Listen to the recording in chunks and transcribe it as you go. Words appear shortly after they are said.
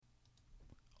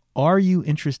Are you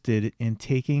interested in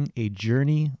taking a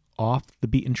journey off the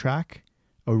beaten track,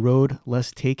 a road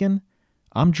less taken?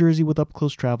 I'm Jersey with Up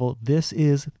Close Travel. This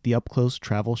is the Up Close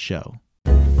Travel Show.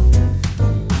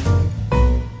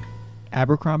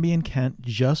 Abercrombie & Kent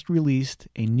just released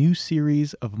a new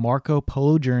series of Marco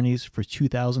Polo journeys for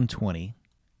 2020.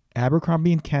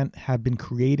 Abercrombie & Kent have been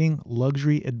creating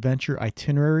luxury adventure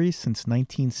itineraries since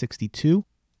 1962,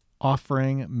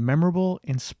 offering memorable,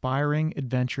 inspiring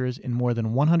adventures in more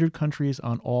than 100 countries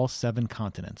on all 7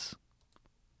 continents.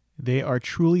 They are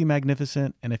truly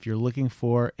magnificent, and if you're looking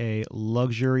for a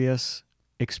luxurious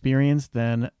experience,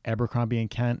 then Abercrombie &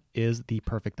 Kent is the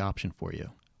perfect option for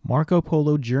you. Marco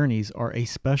Polo journeys are a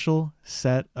special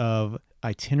set of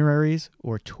itineraries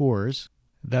or tours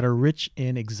that are rich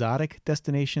in exotic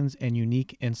destinations and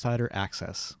unique insider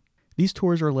access. These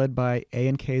tours are led by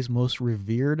A&K's most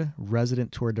revered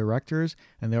resident tour directors,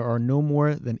 and there are no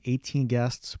more than 18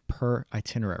 guests per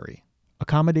itinerary.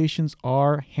 Accommodations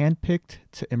are handpicked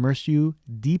to immerse you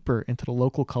deeper into the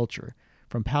local culture,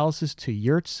 from palaces to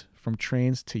yurts, from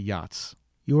trains to yachts.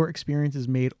 Your experience is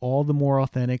made all the more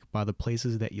authentic by the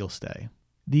places that you'll stay.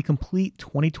 The complete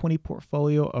 2020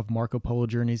 portfolio of Marco Polo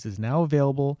journeys is now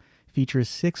available, features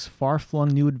 6 far-flung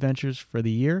new adventures for the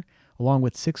year, along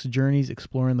with 6 journeys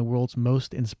exploring the world's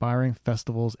most inspiring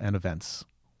festivals and events.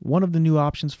 One of the new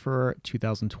options for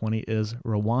 2020 is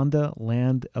Rwanda,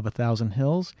 Land of 1,000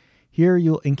 Hills. Here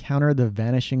you'll encounter the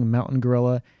vanishing mountain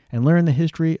gorilla and learn the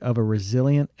history of a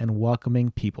resilient and welcoming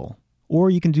people.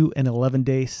 Or you can do an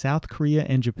 11-day South Korea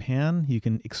and Japan. You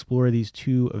can explore these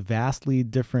 2 vastly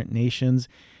different nations,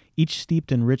 each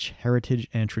steeped in rich heritage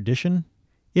and tradition.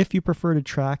 If you prefer to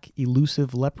track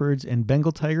elusive leopards and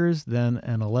Bengal tigers, then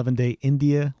an 11-day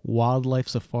India wildlife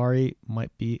safari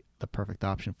might be the perfect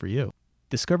option for you.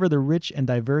 Discover the rich and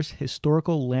diverse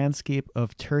historical landscape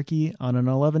of Turkey on an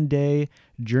 11-day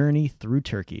journey through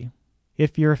Turkey.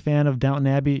 If you're a fan of Downton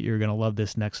Abbey, you're going to love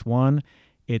this next one.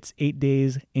 It's 8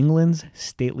 days England's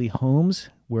stately homes,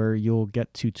 where you'll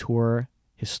get to tour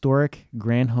historic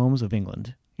grand homes of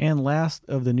England. And last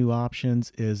of the new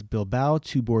options is Bilbao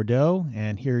to Bordeaux,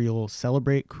 and here you'll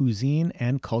celebrate cuisine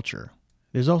and culture.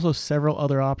 There's also several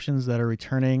other options that are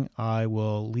returning. I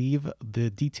will leave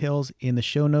the details in the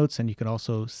show notes, and you can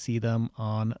also see them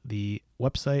on the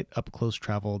website,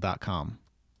 upclosetravel.com.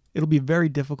 It'll be very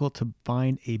difficult to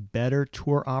find a better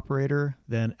tour operator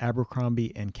than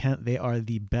Abercrombie & Kent. They are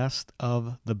the best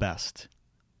of the best.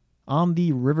 On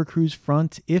the river cruise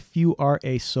front, if you are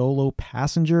a solo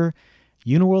passenger,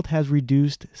 Uniworld has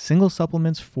reduced single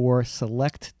supplements for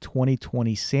select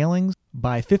 2020 sailings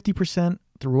by 50%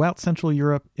 throughout Central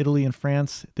Europe, Italy, and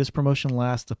France. This promotion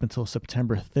lasts up until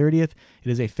September 30th.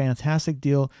 It is a fantastic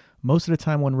deal. Most of the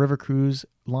time when river cruise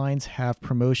lines have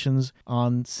promotions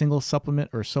on single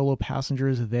supplement or solo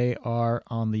passengers, they are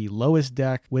on the lowest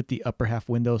deck with the upper half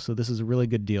window, so this is a really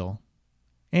good deal.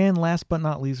 And last but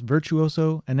not least,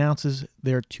 Virtuoso announces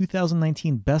their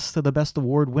 2019 Best of the Best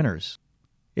Award winners.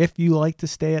 If you like to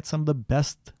stay at some of the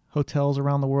best hotels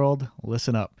around the world,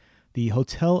 listen up. The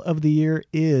Hotel of the Year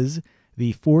is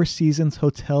the Four Seasons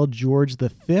Hotel George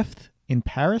V in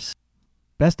Paris.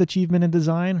 Best Achievement in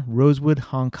Design, Rosewood,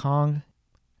 Hong Kong.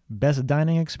 Best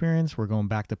Dining Experience, we're going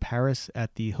back to Paris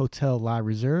at the Hotel La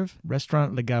Reserve,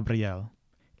 Restaurant Le Gabriel.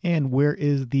 And where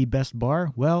is the best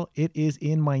bar? Well, it is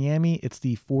in Miami. It's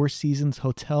the Four Seasons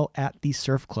Hotel at the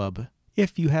Surf Club.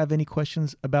 If you have any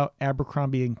questions about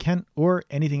Abercrombie & Kent or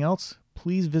anything else,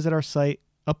 please visit our site,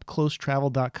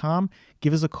 upclosetravel.com.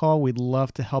 Give us a call. We'd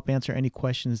love to help answer any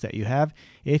questions that you have.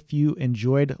 If you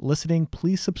enjoyed listening,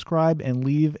 please subscribe and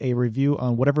leave a review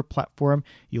on whatever platform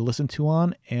you listen to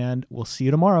on, and we'll see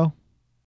you tomorrow.